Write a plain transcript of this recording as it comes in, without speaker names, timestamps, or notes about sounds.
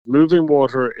Moving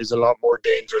water is a lot more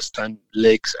dangerous than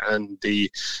lakes and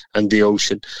the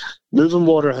ocean. Moving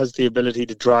water has the ability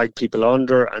to drag people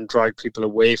under and drag people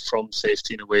away from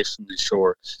safety and away from the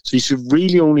shore. So you should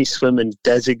really only swim in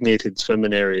designated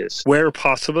swimming areas. Where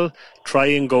possible, try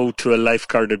and go to a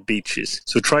lifeguarded beaches.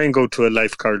 So try and go to a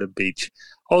lifeguarded beach.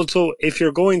 Also, if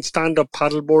you're going stand-up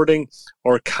paddleboarding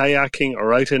or kayaking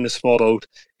or out in a small boat,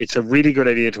 it's a really good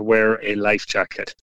idea to wear a life jacket.